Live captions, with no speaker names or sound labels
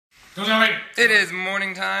It is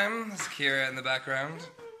morning time. There's Kira in the background.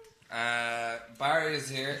 Barry is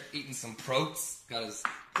here eating some proats. Got his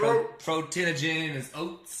protinogen and his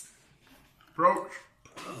oats.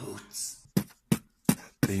 Proats.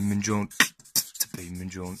 Payment Jones. Payment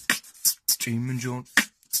Jones. Streaming Jones.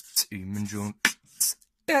 Streaming Jones.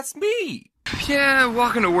 That's me. Yeah,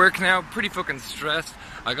 walking to work now. Pretty fucking stressed.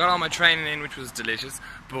 I got all my training in, which was delicious.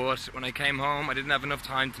 But when I came home, I didn't have enough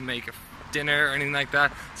time to make a dinner or anything like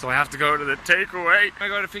that, so I have to go to the takeaway. I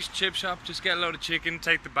go to the fish and chip shop, just get a load of chicken,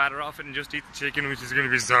 take the batter off it and just eat the chicken, which is going to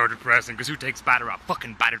be so depressing because who takes batter off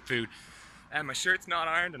fucking battered food? And my shirt's not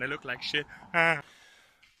ironed and I look like shit.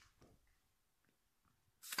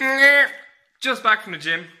 Just back from the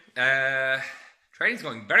gym. Training's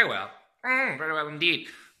going very well. Very well indeed.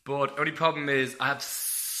 But the only problem is I have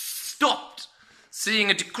stopped seeing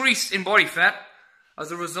a decrease in body fat as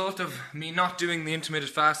a result of me not doing the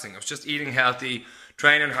intermittent fasting. I was just eating healthy,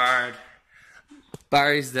 training hard.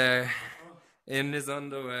 Barry's there, in his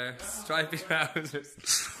underwear, stripy trousers.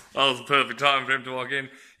 That was the perfect time for him to walk in.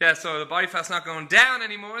 Yeah, so the body fat's not going down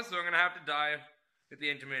anymore, so I'm going to have to diet with the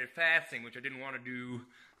intermittent fasting, which I didn't want to do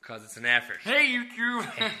because it's an effort. Hey, YouTube!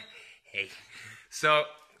 Hey. So,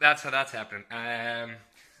 that's how that's happening.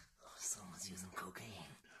 Someone's using cocaine.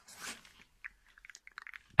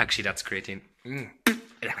 Actually, that's creatine.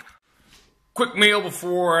 Quick meal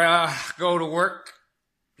before I go to work.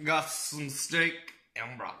 Got some steak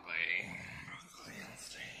and broccoli. Broccoli and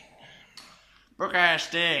steak. Brook-ass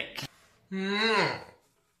steak.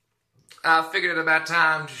 I figured it about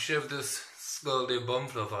time to shove this scully bum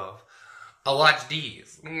fluff off. I'll watch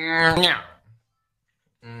these.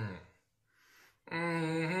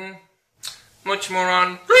 Much more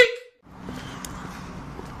on Freak.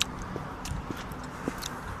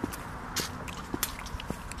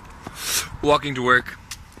 Walking to work,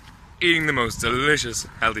 eating the most delicious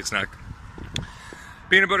healthy snack.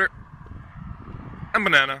 Peanut butter and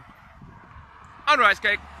banana on rice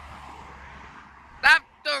cake. That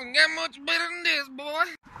don't get much better than this, boy.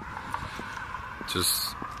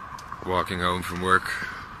 Just walking home from work.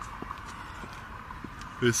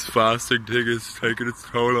 This fasting thing is taking its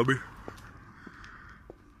toll on me.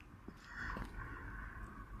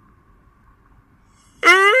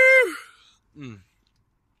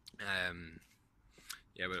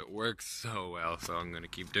 Yeah, but it works so well, so I'm gonna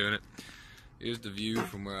keep doing it. Here's the view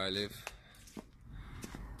from where I live.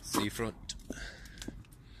 Seafront.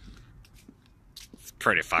 It's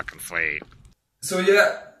pretty fucking sweet. So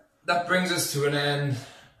yeah, that brings us to an end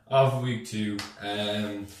of week 2.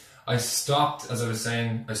 I stopped, as I was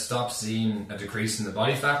saying, I stopped seeing a decrease in the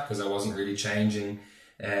body fat because I wasn't really changing.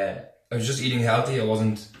 I was just eating healthy, I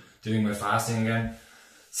wasn't doing my fasting again.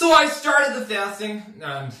 So I started the fasting,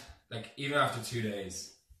 and like even after 2 days,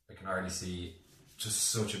 I can already see just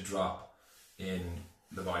such a drop in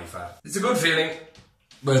the body fat. It's a good feeling,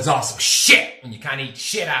 but it's also shit when you can't eat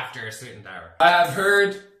shit after a certain hour. I have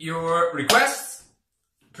heard your requests,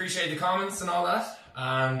 appreciate the comments and all that,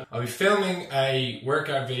 and I'll be filming a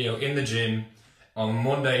workout video in the gym on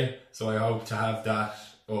Monday, so I hope to have that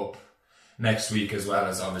up next week as well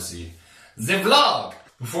as obviously the vlog.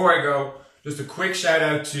 Before I go, just a quick shout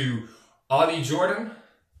out to Ollie Jordan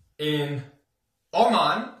in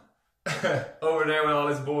Oman, over there with all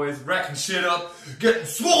his boys, wrecking shit up, getting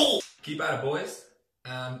swole. Keep at it, boys.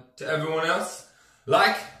 And to everyone else,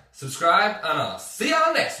 like, subscribe, and I'll see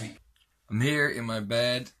y'all next week. I'm here in my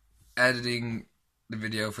bed, editing the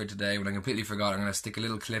video for today. When I completely forgot, I'm going to stick a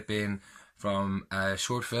little clip in from a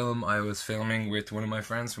short film I was filming with one of my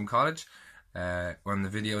friends from college. When the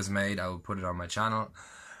video is made, I will put it on my channel.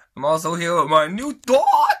 I'm also here with my new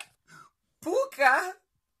dog, Puka.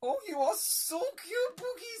 Oh, you are so cute,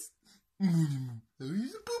 Pookies.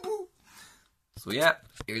 He's a boo-boo. So yeah,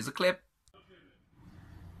 here's a clip.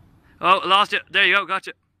 Oh, lost it. There you go,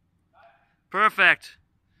 gotcha. Perfect.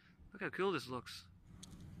 Look how cool this looks.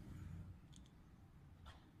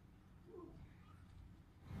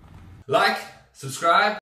 Like, subscribe.